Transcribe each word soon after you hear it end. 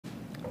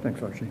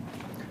Thanks, Archie.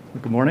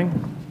 Good morning.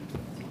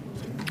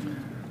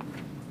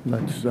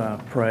 Let's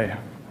pray.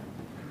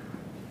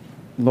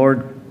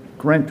 Lord,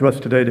 grant to us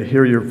today to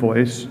hear your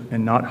voice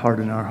and not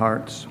harden our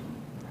hearts.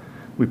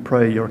 We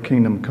pray your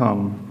kingdom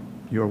come,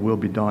 your will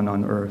be done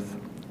on earth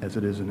as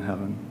it is in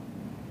heaven.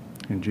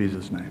 In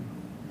Jesus' name,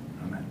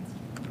 amen.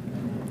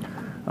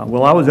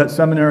 While I was at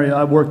seminary,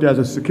 I worked as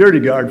a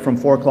security guard from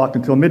 4 o'clock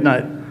until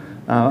midnight.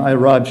 I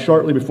arrived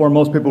shortly before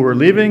most people were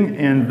leaving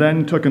and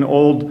then took an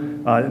old,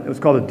 it was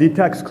called a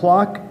DTEX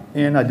clock,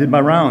 and I did my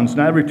rounds.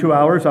 Now every 2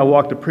 hours I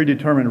walked a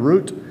predetermined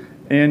route,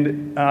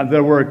 and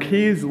there were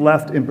keys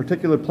left in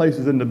particular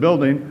places in the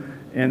building,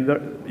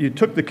 and you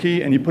took the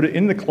key and you put it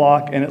in the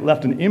clock, and it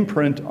left an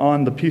imprint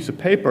on the piece of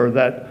paper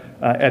that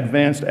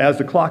advanced as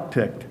the clock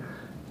ticked.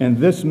 And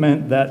this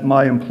meant that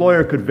my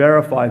employer could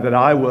verify that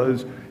I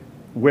was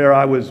where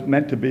I was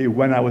meant to be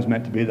when I was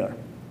meant to be there.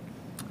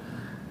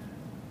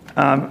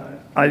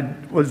 I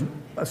was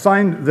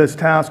assigned this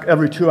task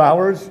every 2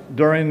 hours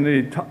during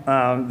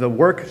the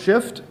work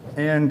shift,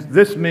 and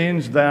this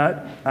means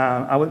that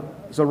I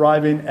was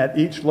arriving at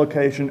each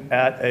location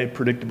at a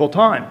predictable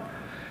time.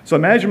 So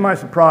imagine my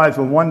surprise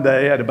when one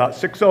day at about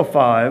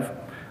 6:05,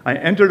 I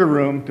entered a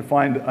room to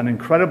find an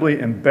incredibly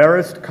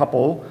embarrassed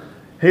couple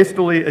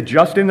hastily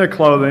adjusting their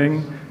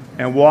clothing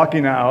and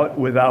walking out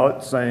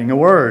without saying a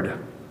word.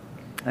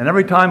 And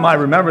every time I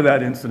remember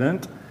that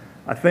incident,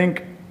 I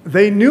think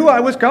they knew I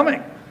was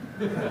coming.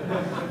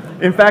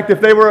 In fact,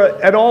 if they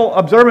were at all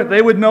observant,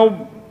 they would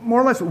know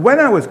more or less when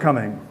I was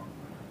coming.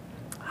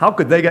 How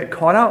could they get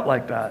caught out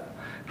like that?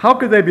 How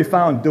could they be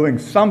found doing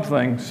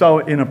something so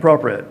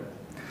inappropriate?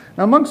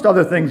 Now, amongst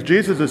other things,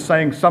 Jesus is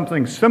saying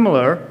something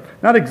similar,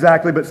 not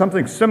exactly, but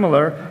something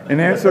similar in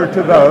answer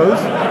to those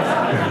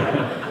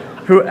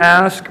who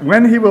ask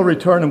when he will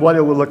return and what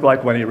it will look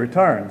like when he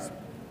returns.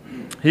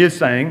 He is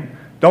saying,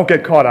 don't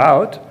get caught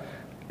out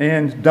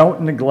and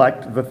don't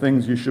neglect the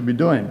things you should be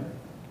doing.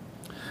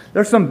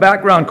 There's some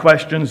background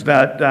questions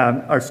that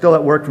are still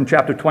at work from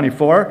chapter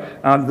 24.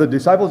 The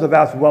disciples have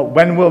asked, well,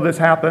 when will this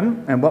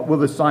happen? And what will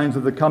the signs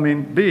of the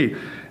coming be,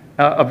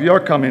 of your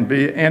coming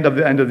be, and of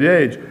the end of the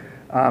age?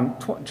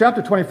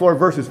 Chapter 24,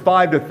 verses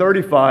 5 to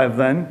 35,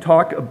 then,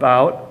 talk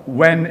about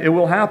when it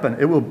will happen.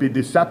 It will be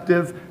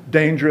deceptive,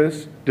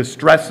 dangerous,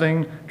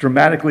 distressing,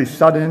 dramatically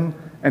sudden,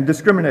 and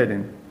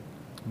discriminating.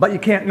 But you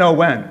can't know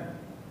when.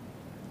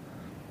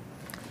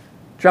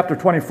 Chapter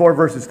 24,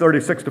 verses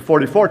 36 to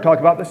 44 talk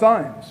about the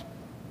signs.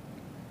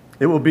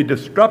 It will be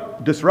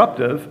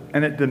disruptive,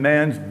 and it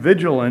demands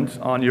vigilance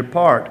on your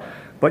part.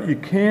 But you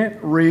can't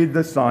read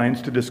the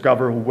signs to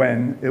discover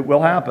when it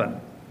will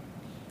happen.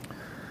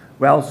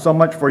 Well, so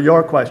much for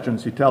your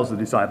questions, he tells the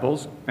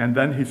disciples, and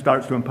then he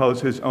starts to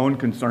impose his own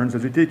concerns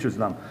as he teaches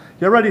them.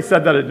 He already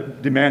said that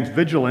it demands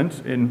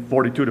vigilance in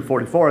 42 to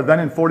 44. Then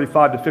in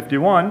 45 to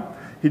 51,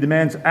 he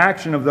demands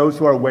action of those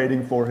who are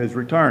waiting for his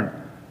return.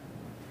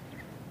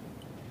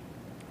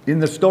 In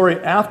the story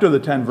after the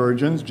 10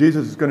 virgins,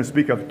 Jesus is going to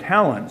speak of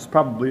talents,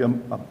 probably a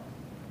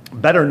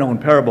better-known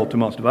parable to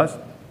most of us.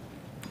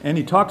 And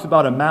he talks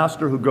about a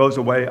master who goes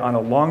away on a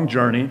long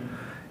journey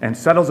and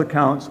settles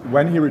accounts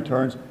when he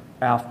returns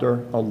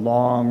after a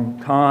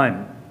long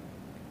time.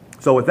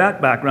 So with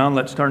that background,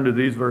 let's turn to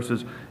these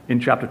verses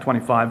in chapter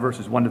 25,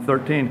 verses 1 to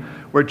 13,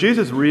 where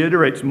Jesus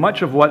reiterates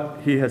much of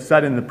what he has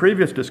said in the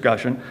previous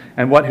discussion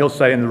and what he'll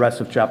say in the rest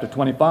of chapter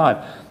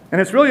 25. And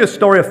it's really a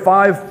story of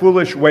 5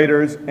 foolish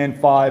waiters and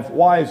 5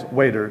 wise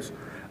waiters.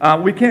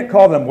 We can't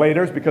call them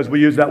waiters because we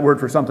use that word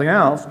for something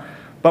else,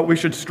 but we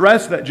should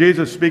stress that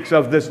Jesus speaks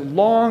of this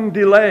long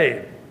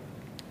delay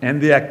and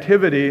the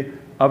activity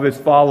of his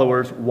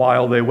followers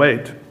while they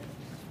wait.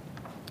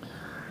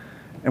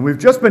 And we've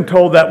just been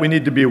told that we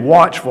need to be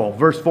watchful.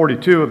 Verse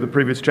 42 of the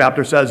previous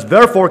chapter says,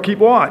 therefore keep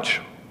watch.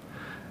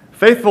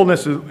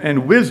 Faithfulness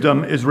and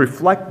wisdom is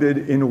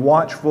reflected in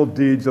watchful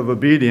deeds of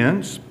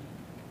obedience.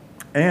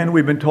 And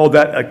we've been told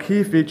that a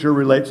key feature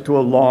relates to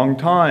a long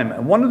time.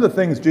 And one of the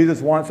things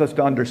Jesus wants us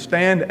to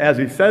understand as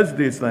he says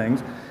these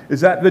things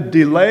is that the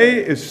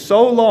delay is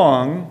so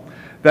long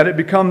that it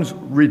becomes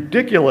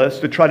ridiculous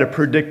to try to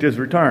predict his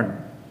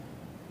return.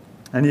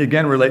 And he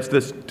again relates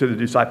this to the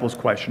disciples'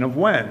 question of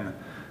when.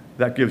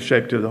 That gives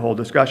shape to the whole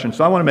discussion.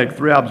 So I want to make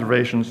 3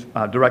 observations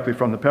directly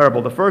from the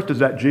parable. The first is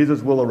that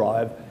Jesus will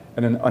arrive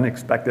at an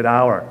unexpected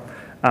hour.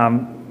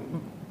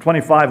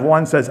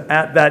 25:1 says,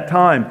 at that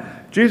time.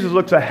 Jesus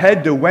looks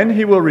ahead to when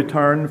he will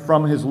return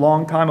from his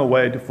long time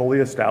away to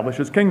fully establish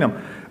his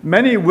kingdom.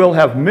 Many will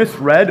have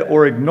misread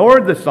or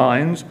ignored the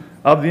signs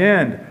of the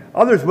end.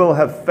 Others will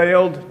have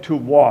failed to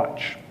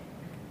watch,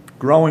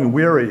 growing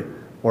weary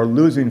or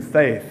losing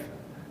faith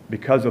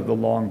because of the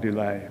long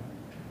delay.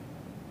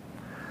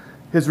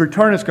 His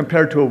return is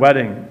compared to a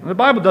wedding. The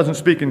Bible doesn't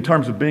speak in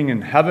terms of being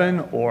in heaven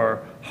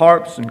or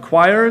harps and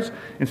choirs.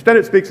 Instead,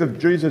 it speaks of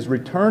Jesus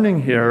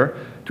returning here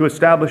to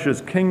establish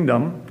his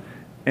kingdom.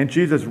 And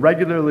Jesus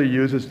regularly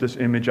uses this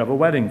image of a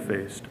wedding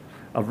feast,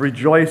 of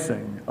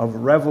rejoicing, of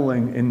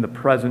reveling in the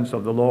presence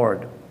of the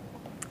Lord.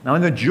 Now,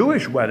 in the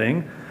Jewish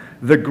wedding,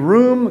 the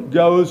groom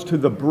goes to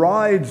the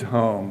bride's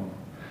home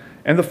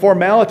and the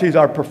formalities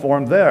are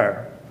performed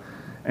there.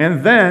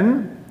 And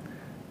then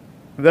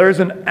there's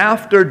an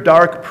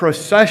after-dark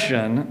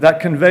procession that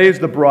conveys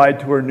the bride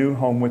to her new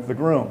home with the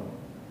groom.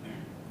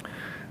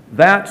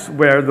 That's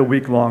where the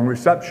week-long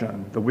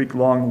reception, the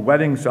week-long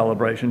wedding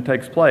celebration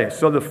takes place.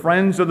 So the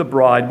friends of the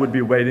bride would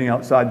be waiting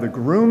outside the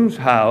groom's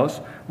house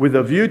with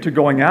a view to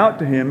going out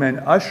to him and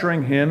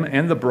ushering him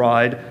and the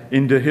bride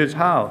into his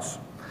house.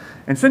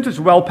 And since it's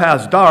well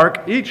past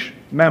dark, each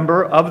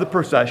member of the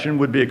procession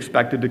would be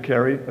expected to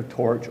carry a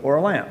torch or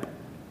a lamp.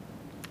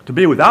 To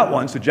be without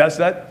one suggests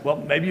that, well,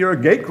 maybe you're a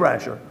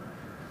gatecrasher.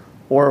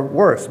 Or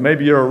worse,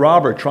 maybe you're a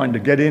robber trying to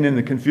get in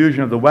the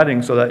confusion of the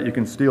wedding so that you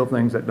can steal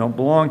things that don't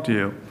belong to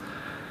you.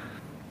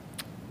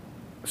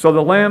 So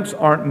the lamps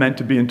aren't meant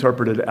to be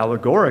interpreted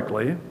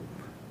allegorically.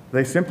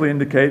 They simply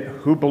indicate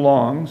who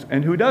belongs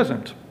and who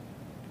doesn't.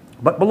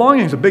 But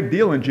belonging is a big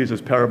deal in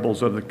Jesus'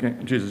 parables of the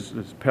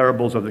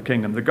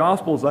kingdom. The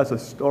gospel is less a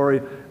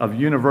story of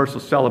universal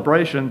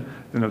celebration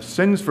than of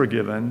sins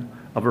forgiven,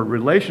 of a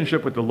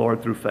relationship with the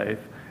Lord through faith,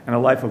 and a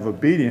life of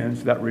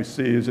obedience that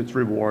receives its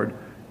reward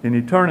in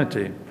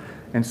eternity.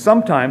 And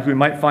sometimes we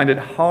might find it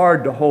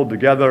hard to hold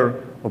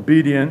together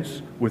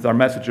obedience with our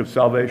message of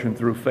salvation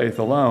through faith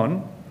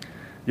alone,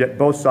 yet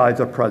both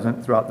sides are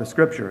present throughout the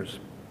Scriptures.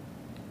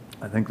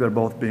 I think they're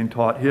both being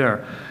taught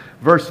here.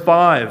 Verse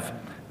 5,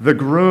 the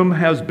groom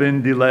has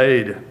been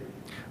delayed.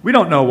 We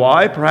don't know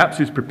why. Perhaps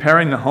he's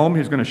preparing the home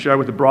he's going to share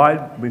with the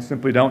bride. We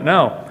simply don't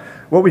know.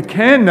 What we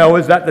can know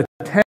is that the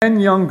 10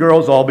 young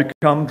girls all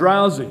become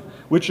drowsy,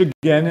 which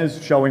again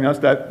is showing us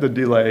that the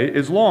delay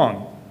is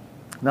long.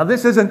 Now,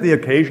 this isn't the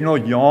occasional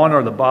yawn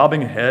or the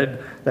bobbing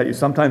head that you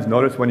sometimes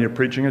notice when you're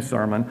preaching a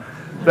sermon.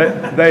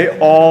 They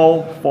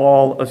all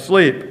fall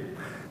asleep.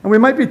 And we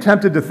might be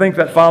tempted to think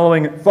that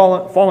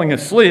falling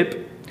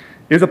asleep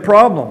is a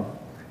problem.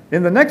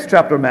 In the next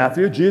chapter of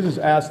Matthew, Jesus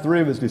asked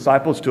 3 of his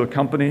disciples to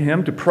accompany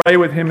him, to pray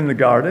with him in the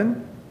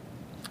Garden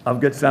of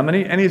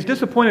Gethsemane, and he's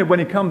disappointed when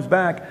he comes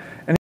back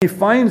and he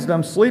finds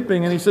them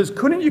sleeping, and he says,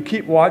 couldn't you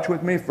keep watch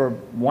with me for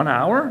 1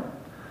 hour?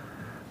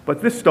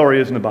 But this story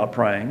isn't about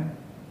praying,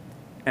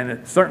 and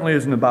it certainly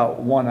isn't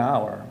about 1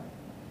 hour.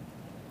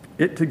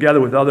 It, together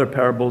with other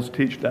parables,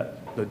 teach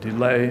that the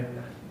delay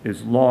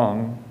is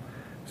long,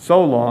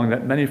 so long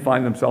that many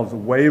find themselves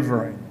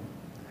wavering,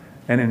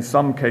 and in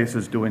some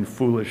cases doing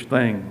foolish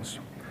things.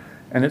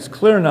 And it's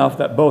clear enough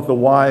that both the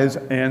wise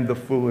and the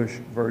foolish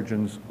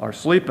virgins are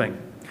sleeping.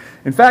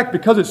 In fact,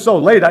 because it's so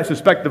late, I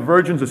suspect the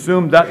virgins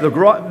assumed that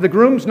the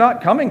groom's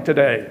not coming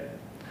today.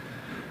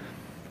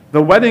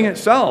 The wedding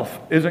itself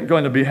isn't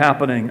going to be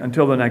happening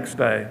until the next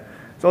day.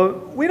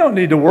 So we don't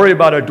need to worry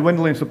about our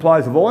dwindling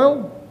supplies of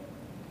oil,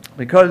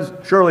 because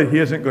surely he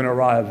isn't going to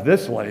arrive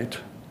this late.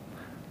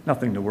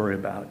 Nothing to worry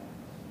about.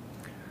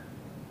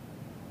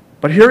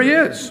 But here he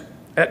is.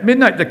 At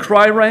midnight, the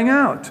cry rang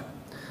out.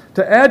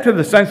 To add to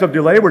the sense of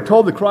delay, we're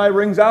told the cry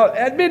rings out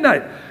at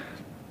midnight.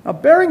 Now,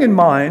 bearing in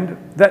mind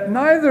that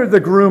neither the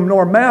groom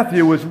nor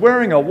Matthew was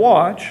wearing a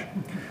watch,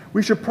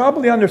 we should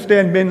probably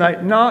understand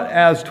midnight not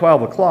as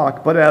 12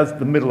 o'clock, but as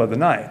the middle of the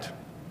night.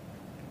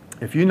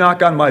 If you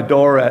knock on my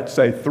door at,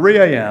 say, 3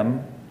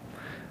 a.m.,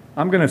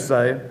 I'm going to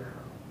say,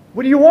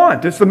 what do you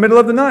want? It's the middle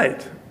of the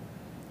night.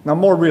 Now,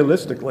 more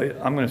realistically,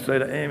 I'm going to say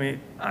to Amy,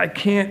 I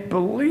can't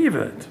believe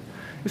it.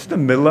 It's the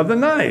middle of the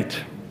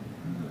night.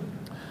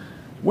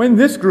 When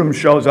this groom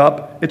shows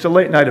up, it's a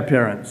late night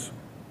appearance.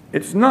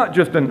 It's not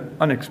just an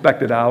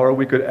unexpected hour.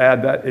 We could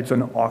add that it's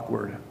an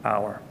awkward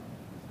hour.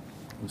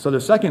 And so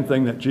the second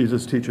thing that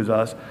Jesus teaches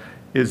us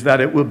is that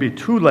it will be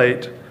too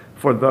late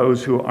for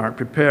those who aren't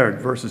prepared.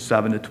 Verses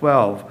 7 to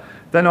 12.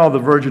 Then all the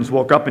virgins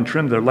woke up and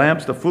trimmed their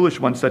lamps. The foolish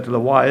one said to the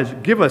wise,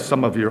 give us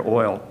some of your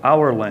oil.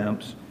 Our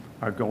lamps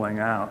are going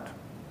out.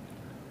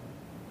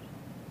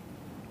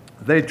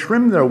 They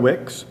trimmed their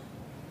wicks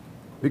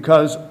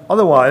because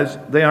otherwise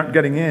they aren't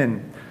getting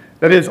in.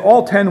 That is,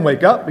 all 10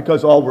 wake up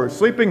because all were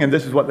sleeping, and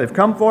this is what they've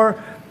come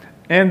for,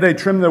 and they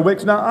trim their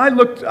wicks. Now, I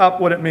looked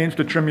up what it means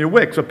to trim your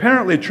wicks.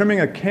 Apparently, trimming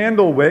a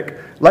candle wick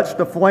lets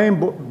the flame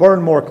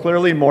burn more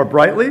clearly, more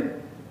brightly,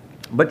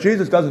 but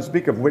Jesus doesn't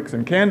speak of wicks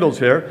and candles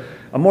here.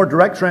 A more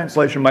direct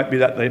translation might be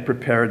that they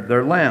prepared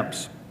their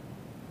lamps.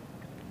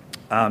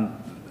 The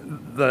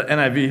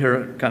NIV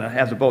here kind of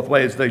has it both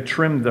ways. They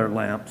trimmed their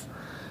lamps.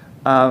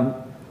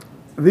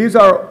 These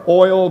are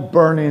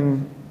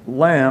oil-burning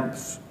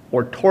lamps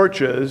or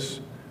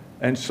torches,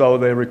 and so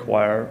they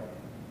require,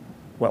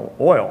 well,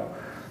 oil.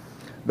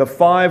 The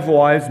 5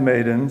 wise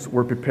maidens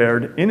were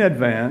prepared in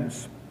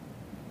advance,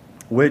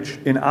 which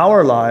in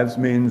our lives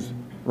means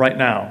right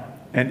now,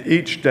 and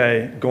each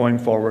day going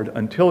forward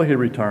until he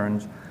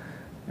returns.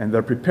 And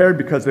they're prepared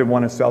because they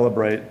want to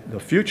celebrate the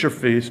future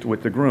feast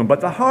with the groom. But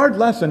the hard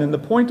lesson and the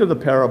point of the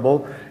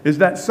parable is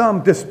that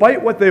some,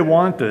 despite what they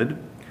wanted,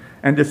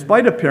 and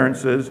despite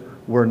appearances,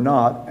 were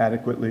not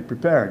adequately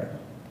prepared.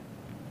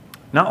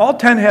 Now, all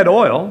 10 had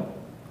oil,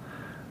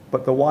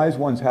 but the wise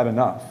ones had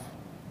enough,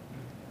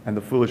 and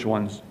the foolish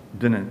ones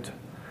didn't.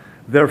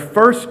 Their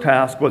first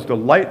task was to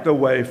light the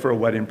way for a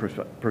wedding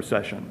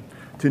procession,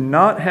 To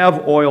not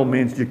have oil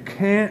means you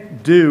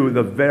can't do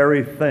the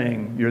very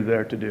thing you're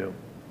there to do.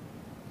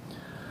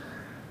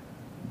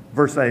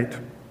 Verse 8,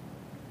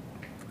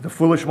 the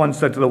foolish one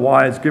said to the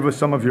wise, "Give us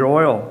some of your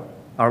oil.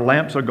 Our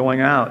lamps are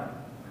going out."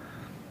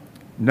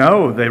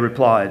 "No," they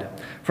replied.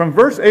 From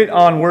verse 8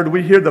 onward,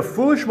 we hear the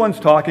foolish ones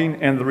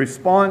talking and the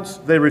response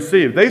they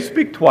receive. They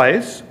speak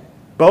twice.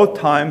 Both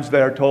times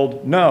they are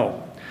told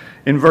no.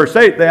 In verse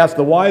 8, they ask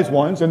the wise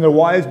ones, and they're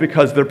wise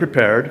because they're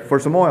prepared for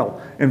some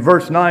oil. In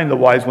verse 9, the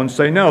wise ones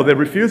say no. They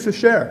refuse to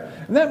share.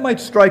 And that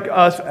might strike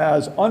us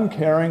as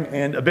uncaring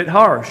and a bit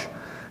harsh.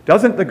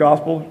 Doesn't the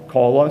gospel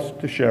call us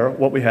to share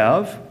what we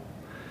have?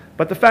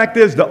 But the fact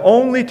is, the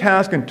only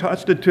task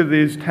entrusted to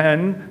these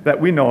 10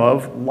 that we know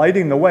of,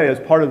 lighting the way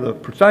as part of the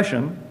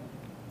procession,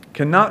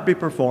 cannot be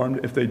performed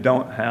if they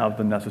don't have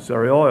the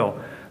necessary oil.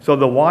 So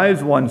the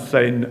wise ones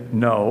say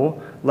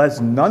no,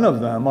 lest none of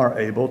them are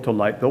able to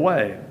light the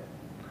way.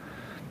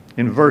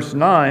 In verse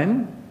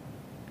 9,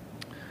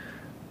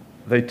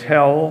 they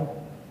tell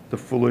the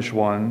foolish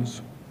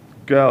ones,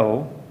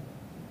 "Go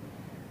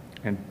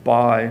and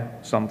buy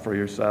some for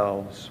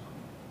yourselves."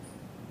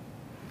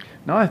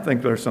 Now I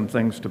think there are some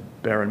things to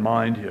bear in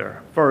mind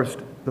here. First,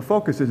 the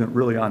focus isn't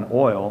really on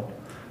oil,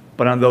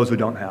 but on those who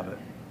don't have it.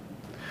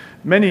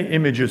 Many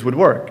images would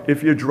work.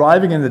 If you're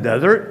driving in the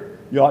desert,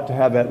 you ought to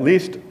have at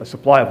least a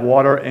supply of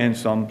water and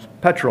some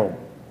petrol.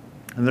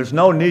 And there's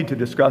no need to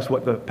discuss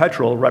what the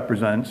petrol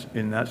represents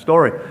in that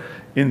story.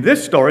 In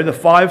this story, the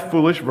 5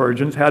 foolish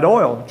virgins had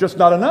oil, just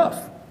not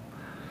enough.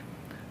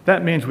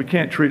 That means we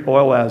can't treat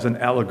oil as an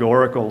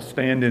allegorical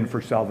stand-in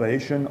for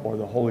salvation or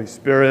the Holy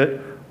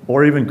Spirit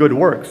or even good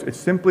works. It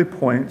simply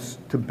points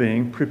to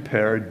being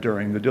prepared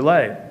during the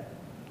delay.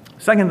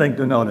 Second thing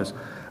to notice,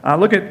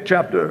 look at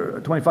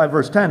chapter 25,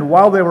 verse 10.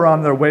 While they were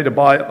on their way to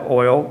buy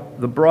oil,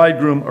 the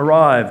bridegroom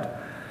arrived.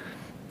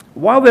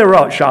 While they were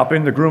out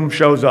shopping, the groom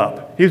shows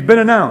up. He's been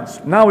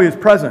announced. Now he is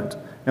present.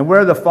 And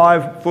where are the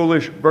 5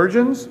 foolish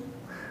virgins?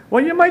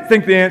 Well, you might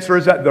think the answer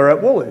is that they're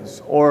at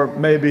Woolies, or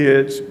maybe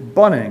it's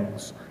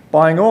Bunnings,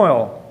 buying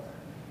oil.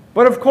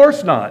 But of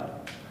course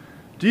not.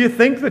 Do you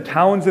think the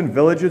towns and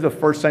villages of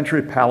first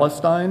century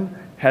Palestine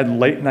had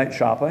late night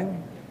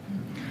shopping?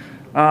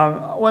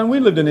 When we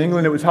lived in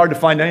England, it was hard to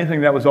find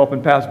anything that was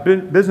open past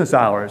business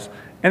hours.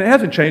 And it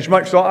hasn't changed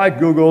much, so I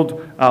Googled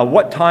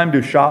what time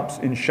do shops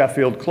in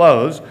Sheffield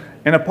close.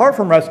 And apart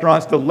from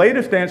restaurants, the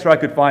latest answer I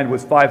could find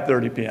was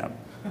 5:30 p.m.,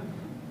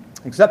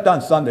 except on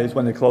Sundays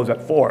when they close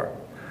at 4.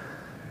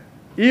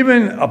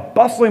 Even a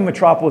bustling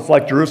metropolis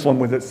like Jerusalem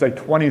with its, say,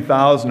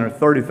 20,000 or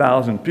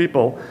 30,000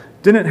 people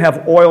didn't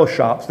have oil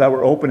shops that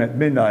were open at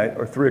midnight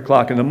or 3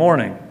 o'clock in the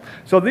morning.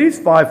 So these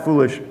 5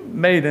 foolish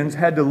maidens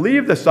had to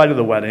leave the site of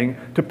the wedding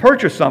to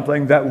purchase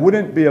something that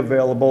wouldn't be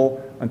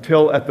available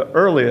until at the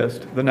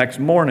earliest the next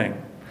morning.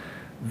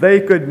 They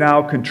could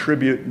now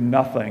contribute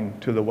nothing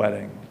to the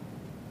wedding.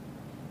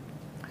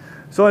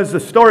 So as the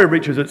story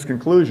reaches its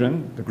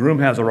conclusion, the groom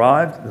has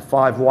arrived, the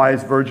 5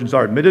 wise virgins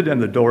are admitted,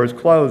 and the door is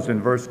closed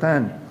in verse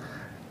 10.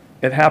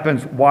 It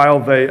happens while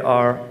they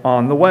are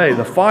on the way.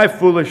 The 5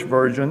 foolish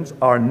virgins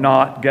are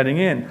not getting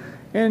in.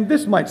 And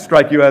this might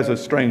strike you as a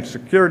strange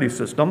security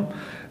system.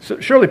 So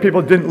surely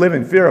people didn't live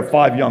in fear of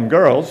 5 young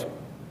girls.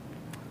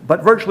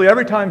 But virtually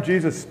every time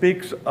Jesus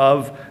speaks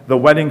of the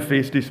wedding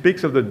feast, he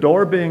speaks of the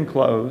door being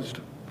closed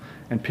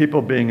and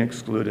people being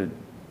excluded.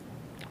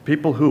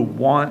 People who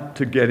want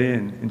to get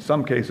in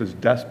some cases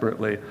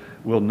desperately,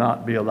 will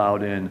not be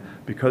allowed in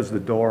because the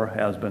door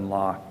has been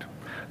locked.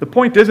 The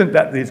point isn't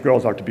that these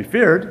girls are to be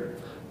feared,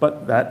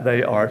 but that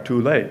they are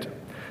too late.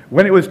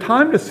 When it was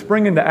time to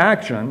spring into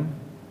action,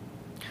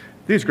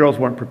 these girls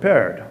weren't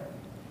prepared.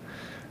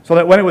 So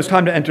that when it was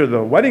time to enter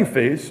the wedding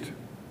feast,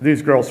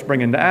 these girls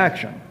spring into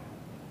action.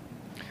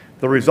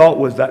 The result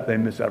was that they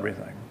miss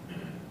everything.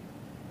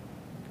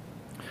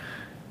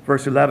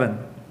 Verse 11,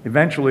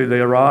 eventually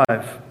they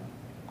arrive,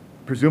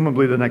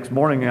 presumably the next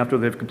morning after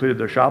they've completed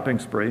their shopping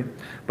spree,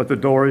 but the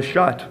door is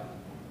shut.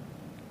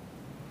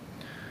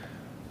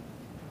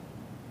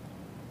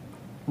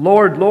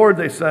 "Lord, Lord,"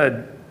 they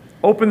said,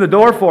 "open the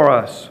door for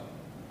us."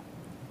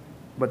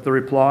 But the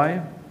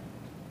reply,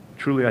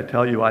 "Truly I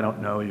tell you, I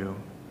don't know you."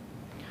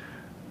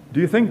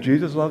 Do you think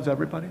Jesus loves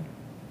everybody?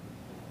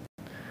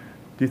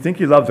 Do you think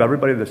he loves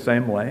everybody the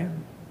same way?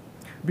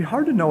 It'd be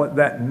hard to know what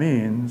that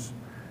means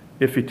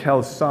if he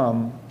tells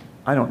some,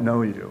 "I don't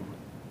know you."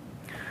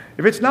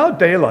 If it's now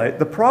daylight,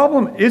 the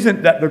problem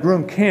isn't that the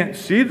groom can't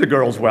see the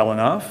girls well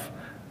enough.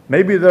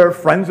 Maybe they're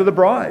friends of the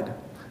bride.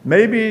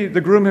 Maybe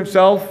the groom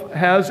himself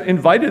has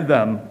invited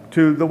them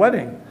to the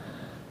wedding.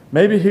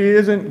 Maybe he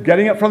isn't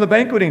getting up from the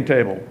banqueting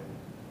table.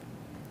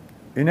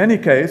 In any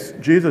case,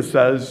 Jesus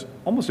says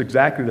almost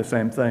exactly the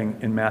same thing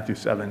in Matthew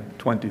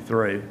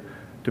 7:23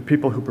 to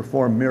people who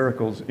perform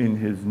miracles in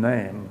his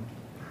name,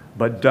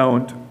 but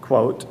don't,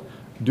 quote,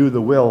 "do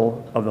the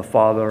will of the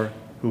Father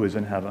who is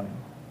in heaven."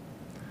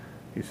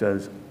 He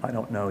says, "I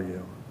don't know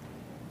you."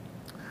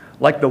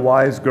 Like the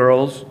wise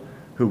girls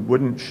who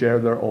wouldn't share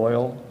their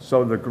oil,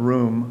 so the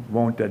groom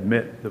won't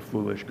admit the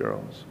foolish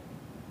girls.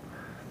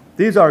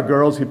 These are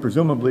girls he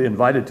presumably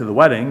invited to the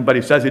wedding, but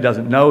he says he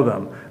doesn't know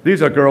them.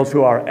 These are girls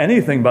who are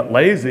anything but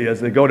lazy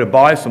as they go to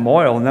buy some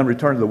oil and then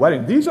return to the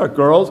wedding. These are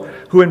girls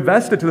who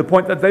invested to the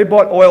point that they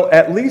bought oil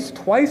at least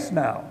twice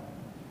now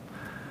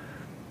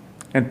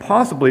and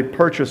possibly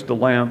purchased the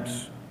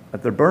lamps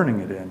that they're burning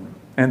it in.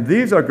 And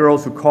these are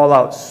girls who call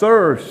out,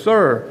 "Sir,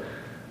 sir,"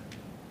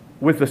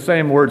 with the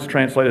same words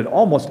translated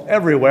almost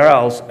everywhere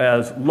else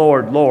as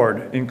 "Lord,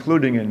 Lord,"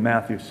 including in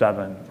Matthew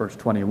 7, verse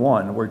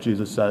 21, where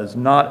Jesus says,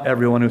 "Not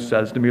everyone who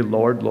says to me,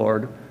 'Lord,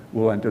 Lord,'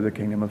 will enter the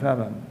kingdom of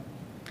heaven."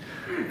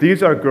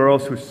 These are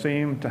girls who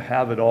seem to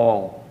have it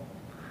all,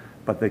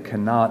 but they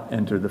cannot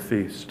enter the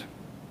feast.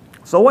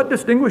 So what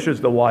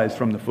distinguishes the wise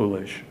from the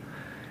foolish?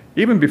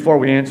 Even before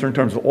we answer in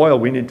terms of oil,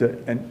 we need to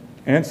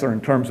answer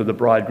in terms of the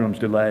bridegroom's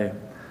delay.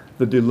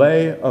 The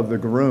delay of the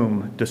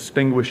groom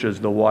distinguishes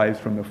the wise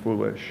from the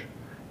foolish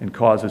and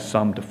causes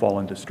some to fall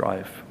into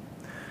strife.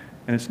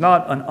 And it's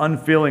not an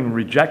unfeeling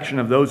rejection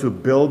of those who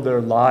build their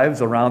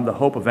lives around the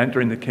hope of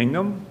entering the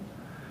kingdom.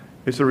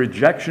 It's a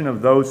rejection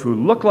of those who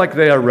look like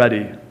they are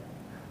ready,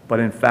 but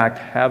in fact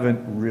haven't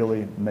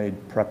really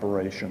made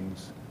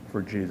preparations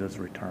for Jesus'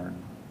 return.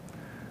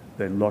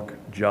 They look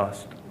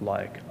just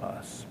like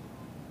us.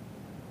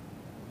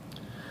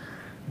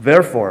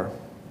 Therefore,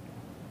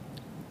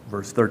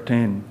 verse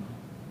 13,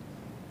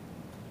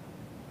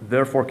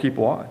 therefore keep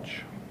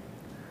watch,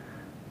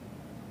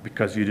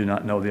 because you do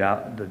not know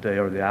the day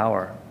or the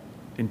hour.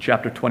 In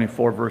chapter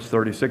 24, verse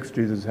 36,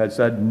 Jesus had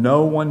said,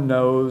 "No one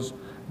knows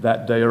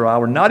that day or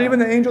hour, not even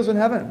the angels in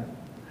heaven,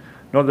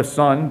 nor the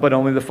Son, but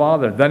only the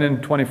Father." Then in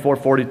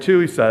 24:42,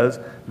 he says,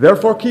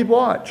 "Therefore keep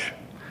watch,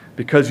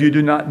 because you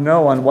do not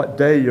know on what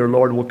day your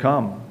Lord will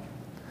come."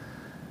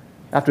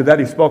 After that,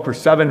 he spoke for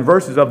 7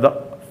 verses of the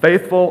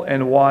faithful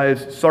and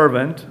wise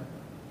servant,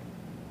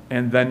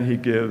 and then he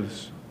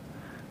gives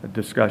a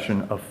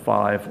discussion of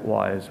 5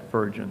 wise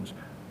virgins.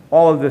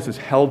 All of this is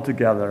held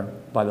together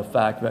by the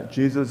fact that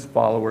Jesus'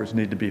 followers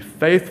need to be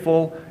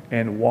faithful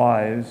and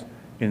wise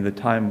in the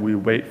time we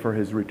wait for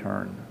his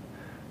return.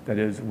 That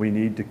is, we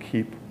need to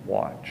keep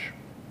watch.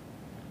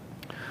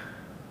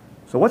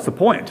 So what's the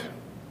point?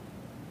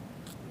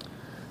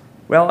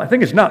 Well, I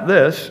think it's not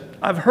this.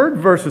 I've heard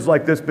verses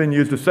like this being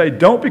used to say,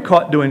 don't be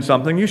caught doing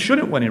something you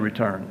shouldn't when he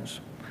returns.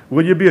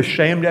 Will you be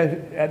ashamed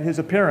at his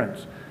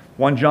appearance?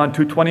 1 John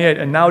 2:28,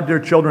 and now, dear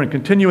children,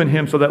 continue in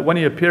him so that when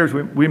he appears,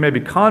 we may be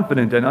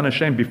confident and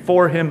unashamed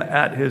before him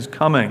at his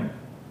coming.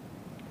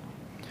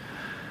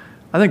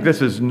 I think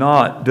this is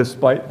not,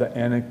 despite the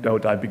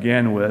anecdote I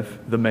began with,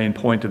 the main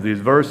point of these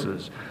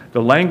verses.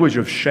 The language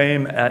of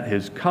shame at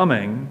his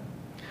coming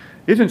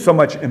isn't so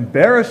much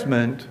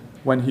embarrassment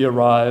when he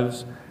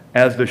arrives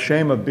as the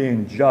shame of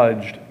being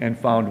judged and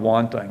found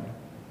wanting.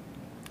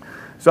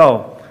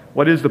 So,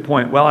 what is the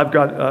point? Well, I've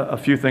got a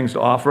few things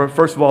to offer.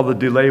 First of all, the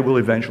delay will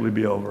eventually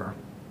be over.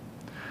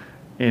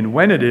 And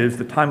when it is,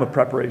 the time of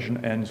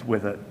preparation ends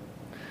with it.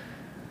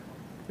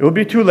 It will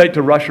be too late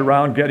to rush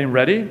around getting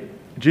ready.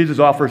 Jesus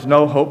offers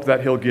no hope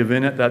that he'll give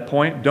in at that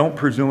point. Don't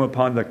presume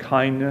upon the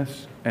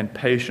kindness and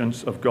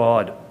patience of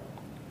God.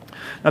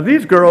 Now,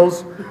 these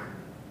girls,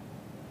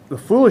 the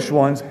foolish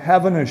ones,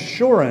 have an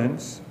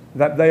assurance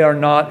that they are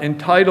not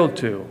entitled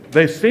to.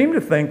 They seem to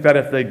think that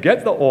if they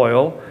get the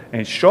oil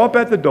and show up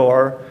at the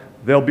door,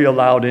 they'll be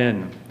allowed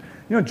in.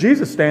 You know,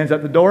 Jesus stands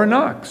at the door and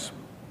knocks.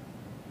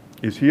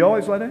 Is he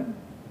always let in?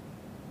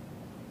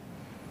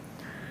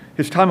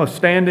 His time of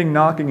standing,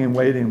 knocking, and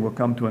waiting will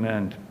come to an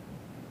end.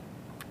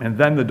 And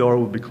then the door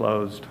will be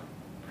closed.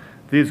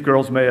 These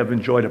girls may have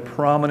enjoyed a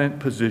prominent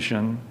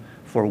position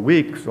for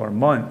weeks or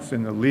months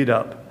in the lead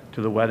up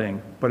to the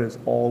wedding, but it's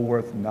all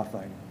worth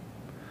nothing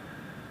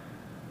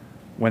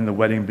when the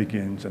wedding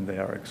begins and they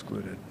are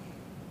excluded.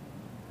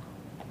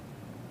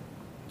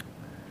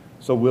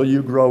 So will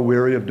you grow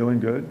weary of doing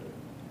good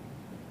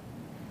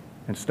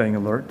and staying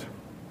alert?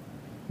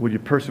 Will you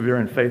persevere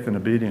in faith and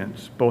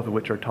obedience, both of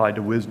which are tied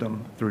to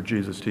wisdom through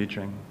Jesus'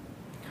 teaching?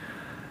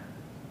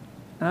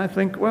 And I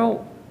think,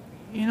 well,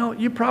 you know,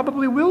 you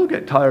probably will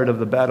get tired of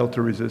the battle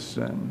to resist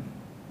sin.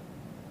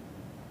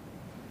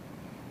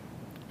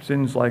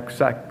 Sins like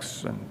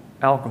sex and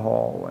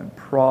alcohol and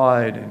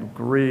pride and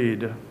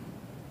greed.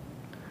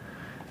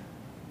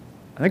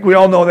 I think we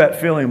all know that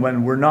feeling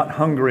when we're not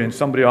hungry and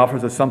somebody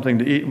offers us something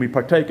to eat and we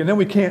partake and then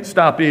we can't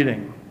stop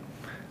eating.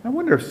 I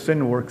wonder if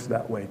sin works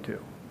that way too.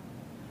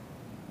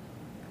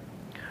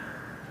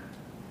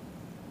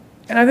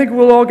 And I think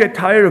we'll all get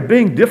tired of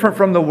being different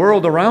from the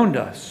world around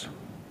us.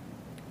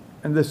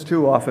 And this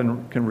too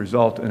often can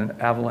result in an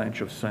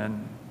avalanche of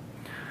sin.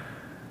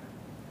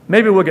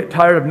 Maybe we'll get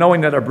tired of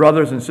knowing that our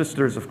brothers and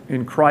sisters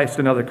in Christ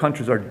in other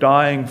countries are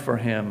dying for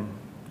him,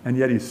 and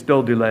yet he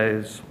still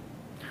delays.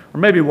 Or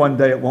maybe one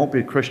day it won't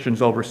be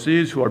Christians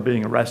overseas who are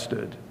being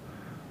arrested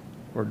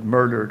or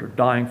murdered or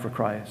dying for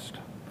Christ.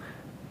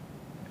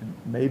 And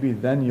maybe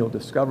then you'll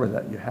discover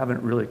that you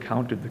haven't really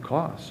counted the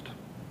cost.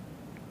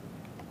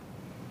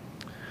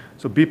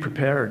 So be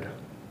prepared.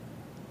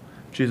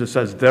 Jesus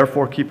says,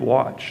 therefore keep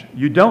watch.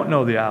 You don't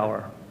know the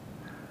hour,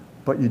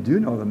 but you do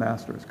know the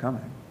Master is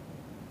coming.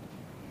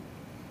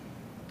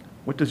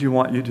 What does he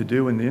want you to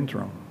do in the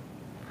interim?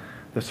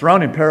 The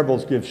surrounding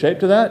parables give shape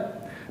to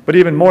that, but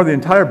even more, the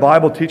entire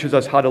Bible teaches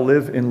us how to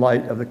live in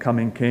light of the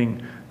coming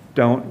King.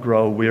 Don't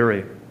grow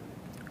weary.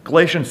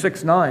 Galatians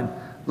 6:9,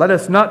 let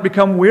us not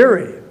become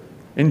weary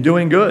in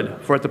doing good,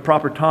 for at the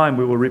proper time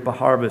we will reap a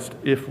harvest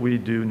if we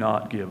do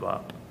not give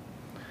up.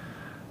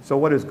 So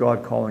what is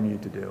God calling you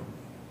to do?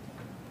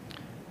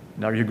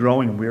 And are you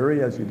growing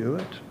weary as you do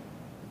it?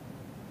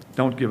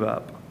 Don't give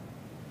up.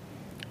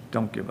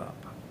 Don't give up.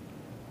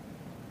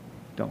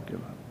 Don't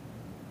give up.